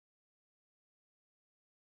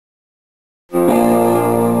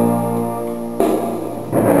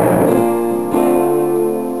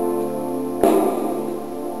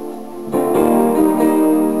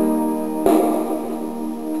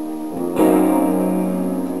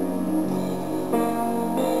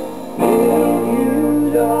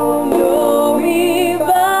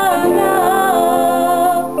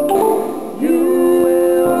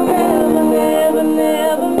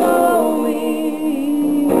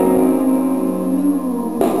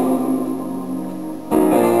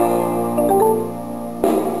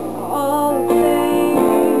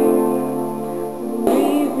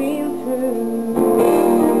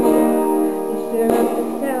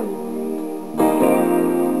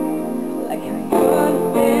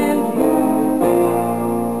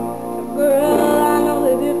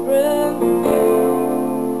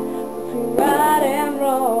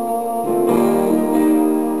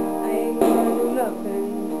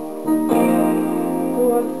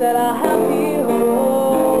that I happy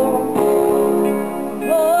home.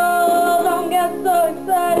 Oh, don't get so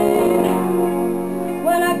excited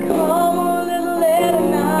when I come a little late at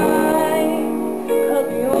night, 'cause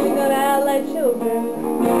we only gonna act like children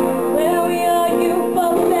when we argue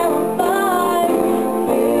for 7-5.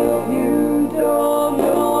 If you don't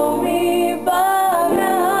know me by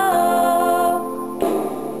now,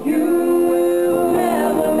 you will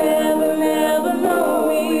never, never, never know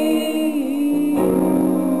me.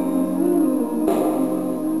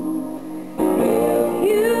 If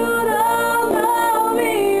you don't know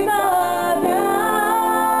me by now,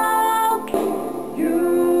 you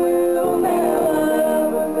will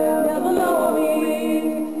never, never know me.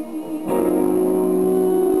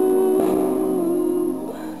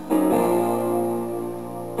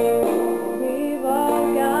 We've all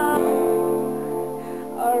got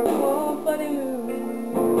our own funny mood.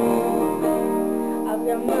 I've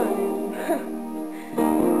got mine.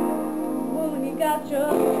 When you got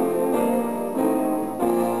yours,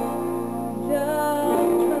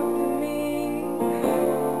 just trust in me,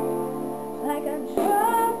 like I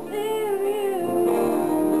trust in you.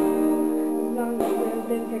 As long as we've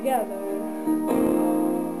been together,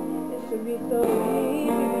 it should be so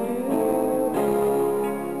easy.